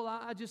say, oh, well,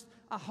 I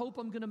hope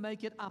I'm going to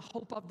make it. I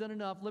hope I've done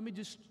enough. Let me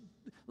just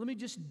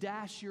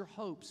dash your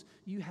hopes.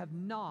 You have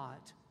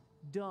not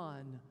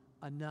done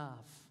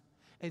enough.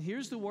 And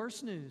here's the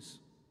worst news.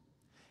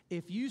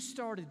 If you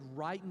started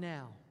right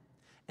now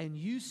and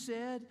you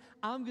said,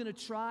 I'm going to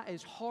try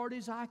as hard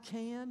as I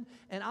can,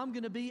 and I'm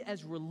going to be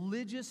as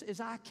religious as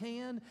I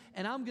can,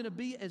 and I'm going to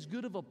be as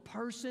good of a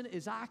person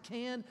as I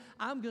can,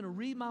 I'm going to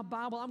read my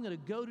Bible, I'm going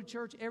to go to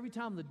church every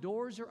time the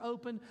doors are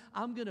open,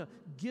 I'm going to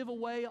give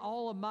away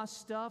all of my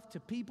stuff to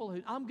people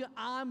who, I'm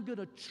going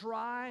to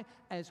try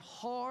as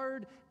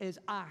hard as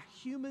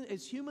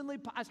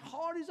as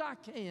hard as I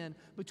can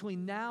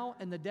between now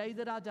and the day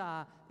that I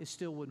die, it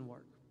still wouldn't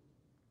work.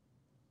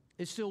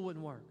 It still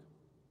wouldn't work.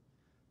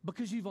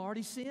 Because you've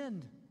already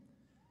sinned.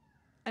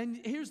 And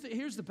here's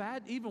the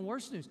bad, even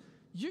worse news.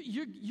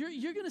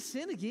 You're going to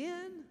sin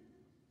again.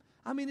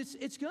 I mean,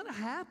 it's going to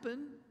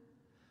happen.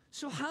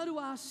 So how do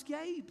I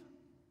escape?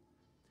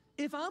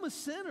 If I'm a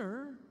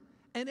sinner,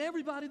 and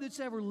everybody that's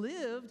ever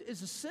lived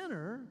is a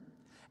sinner,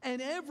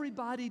 and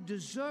everybody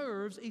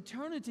deserves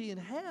eternity in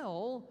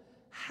hell,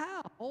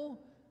 how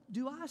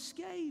do I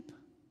escape?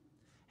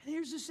 And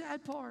here's the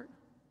sad part.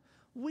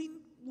 We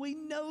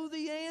know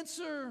the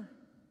answer.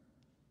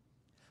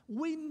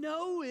 We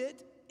know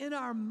it in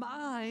our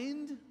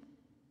mind.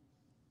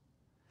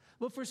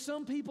 But for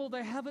some people,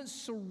 they haven't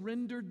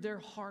surrendered their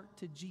heart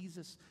to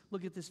Jesus.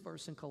 Look at this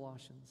verse in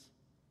Colossians.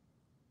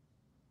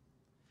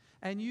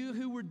 And you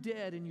who were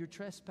dead in your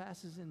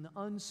trespasses and the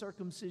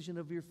uncircumcision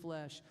of your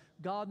flesh,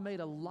 God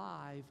made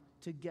alive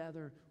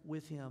together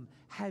with him.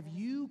 Have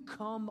you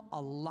come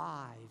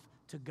alive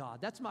to God?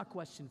 That's my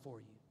question for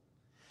you.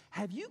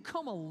 Have you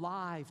come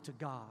alive to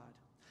God?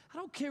 I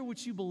don't care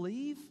what you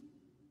believe.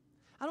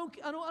 I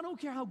don't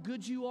care how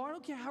good you are. I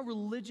don't care how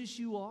religious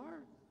you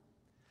are.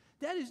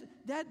 That is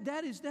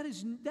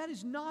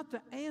not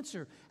the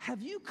answer.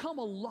 Have you come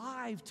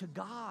alive to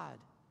God?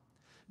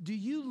 Do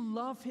you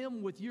love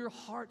him with your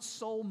heart,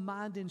 soul,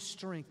 mind, and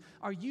strength?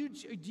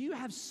 Do you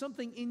have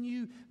something in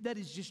you that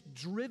is just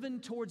driven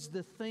towards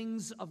the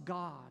things of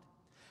God?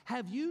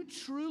 Have you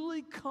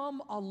truly come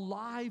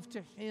alive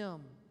to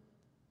him?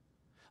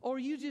 Or are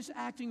you just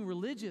acting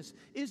religious?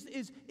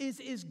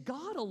 Is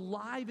God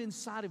alive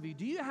inside of you?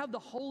 Do you have the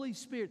Holy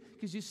Spirit?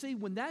 Because you see,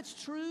 when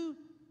that's true,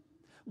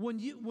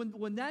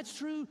 when that's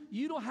true,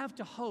 you don't have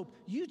to hope.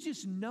 You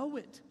just know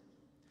it.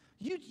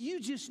 You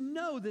just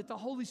know that the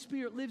Holy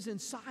Spirit lives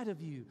inside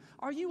of you.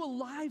 Are you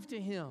alive to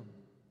him?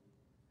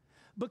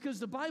 Because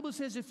the Bible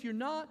says if you're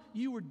not,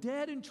 you were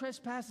dead in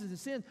trespasses and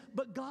sins,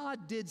 but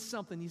God did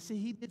something. You see,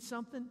 he did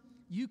something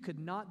you could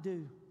not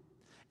do.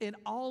 In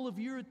all of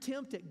your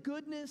attempt at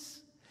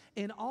goodness,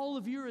 in all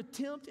of your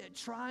attempt at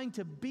trying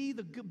to be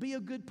a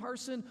good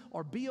person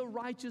or be a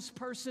righteous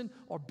person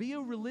or be a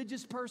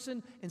religious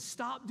person and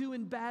stop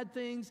doing bad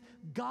things,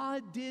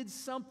 God did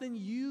something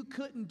you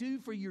couldn't do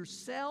for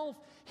yourself.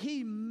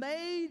 He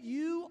made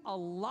you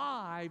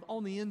alive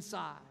on the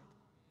inside.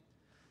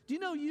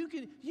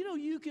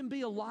 you can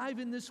be alive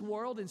in this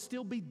world and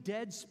still be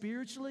dead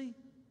spiritually?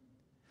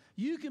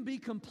 You can be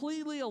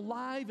completely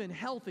alive and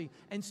healthy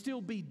and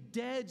still be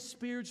dead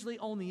spiritually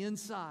on the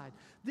inside.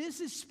 This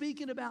is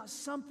speaking about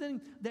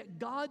something that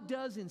God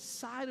does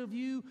inside of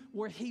you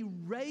where He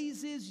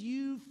raises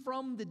you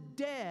from the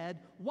dead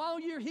while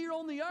you're here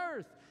on the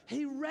earth.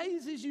 He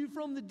raises you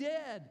from the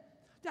dead.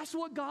 That's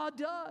what God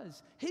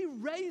does. He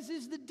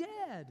raises the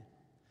dead.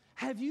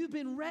 Have you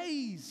been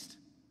raised?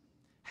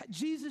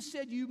 Jesus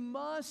said you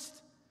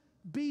must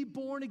be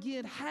born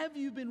again. Have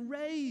you been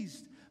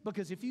raised?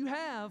 Because if you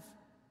have,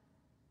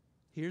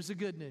 here's the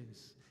good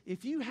news.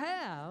 If you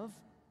have,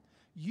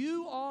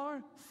 you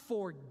are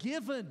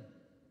forgiven.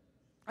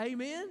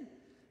 Amen?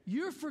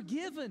 You're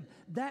forgiven.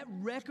 That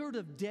record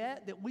of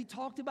debt that we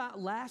talked about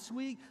last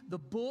week, the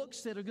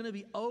books that are going to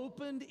be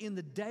opened in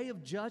the day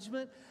of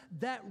judgment,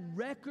 that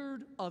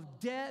record of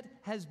debt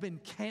has been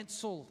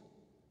canceled.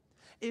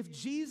 If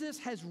Jesus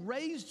has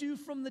raised you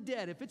from the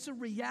dead, if it's a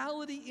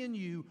reality in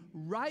you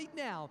right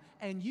now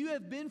and you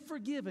have been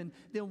forgiven,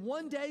 then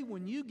one day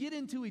when you get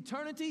into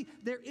eternity,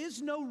 there is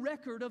no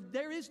record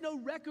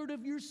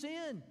of your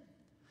sin.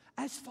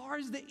 As far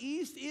as the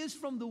east is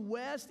from the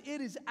west,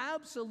 it is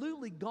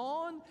absolutely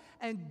gone,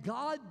 and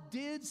God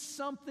did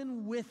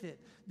something with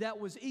it that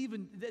was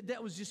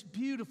just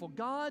beautiful.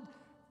 God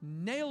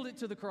nailed it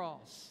to the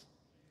cross.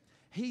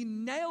 He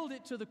nailed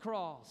it to the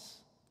cross.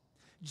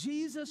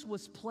 Jesus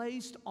was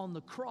placed on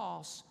the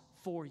cross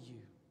for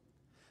you.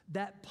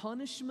 That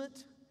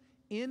punishment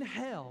in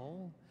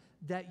hell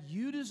that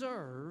you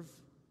deserve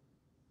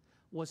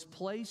was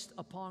placed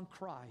upon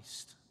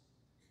Christ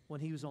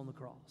when He was on the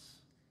cross.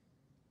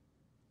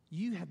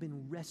 You have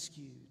been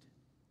rescued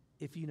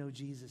if you know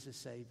Jesus as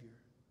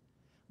Savior.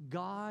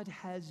 God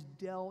has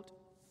dealt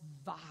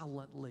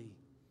violently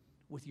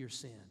with your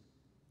sin.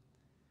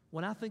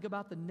 When I think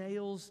about the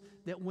nails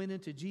that went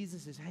into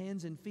Jesus'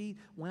 hands and feet,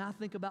 when I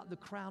think about the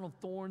crown of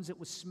thorns that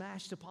was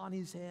smashed upon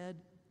His head,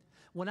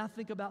 when I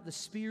think about the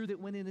spear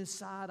that went in His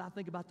side, I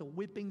think about the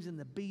whippings and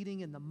the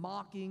beating and the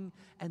mocking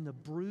and the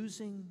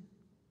bruising.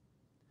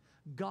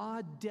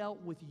 God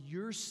dealt with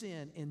your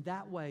sin in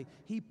that way.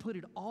 He put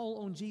it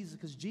all on Jesus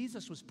because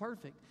Jesus was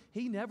perfect.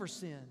 He never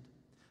sinned.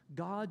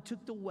 God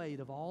took the weight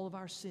of all of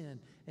our sin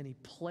and He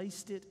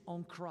placed it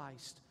on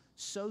Christ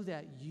so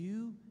that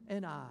you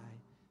and I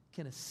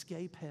can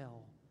escape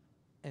hell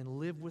and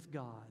live with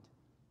God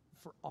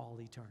for all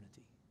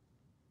eternity.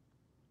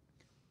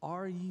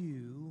 Are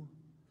you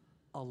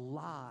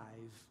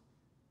alive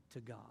to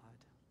God?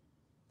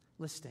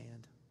 Let's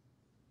stand.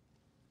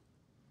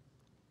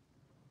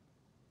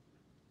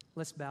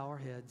 Let's bow our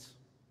heads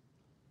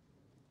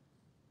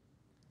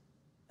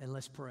and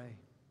let's pray.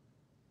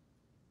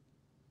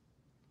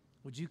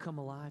 Would you come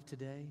alive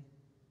today?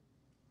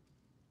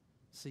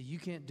 See, you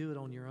can't do it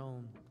on your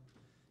own.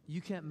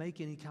 You can't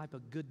make any type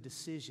of good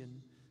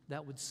decision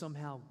that would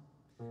somehow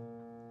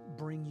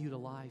bring you to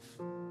life.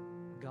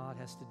 God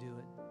has to do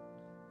it.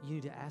 You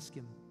need to ask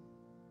Him.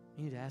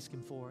 You need to ask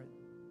Him for it.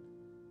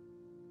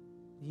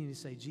 You need to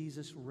say,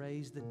 Jesus,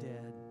 raise the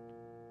dead.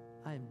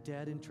 I am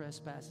dead in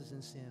trespasses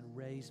and sin.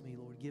 Raise me,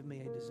 Lord. Give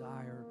me a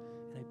desire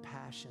and a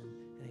passion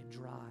and a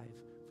drive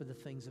for the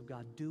things of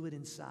God. Do it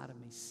inside of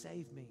me.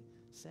 Save me.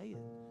 Say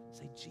it.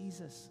 Say,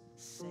 Jesus,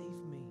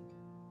 save me.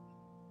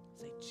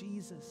 Say,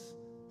 Jesus,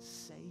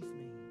 save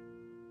me.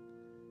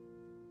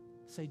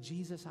 Say,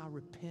 Jesus, I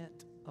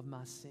repent of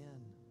my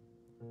sin.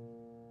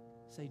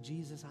 Say,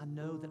 Jesus, I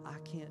know that I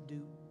can't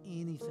do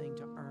anything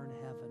to earn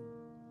heaven.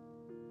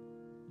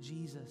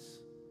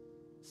 Jesus,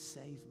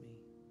 save me.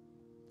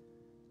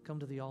 Come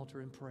to the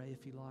altar and pray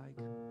if you like.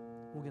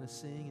 We're going to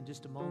sing in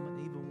just a moment.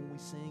 Even when we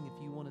sing,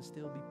 if you want to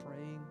still be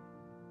praying,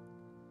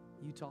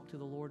 you talk to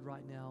the Lord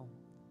right now.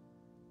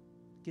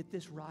 Get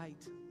this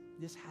right.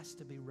 This has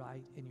to be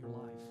right in your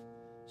life.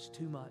 There's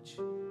too much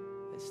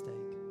at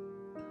stake.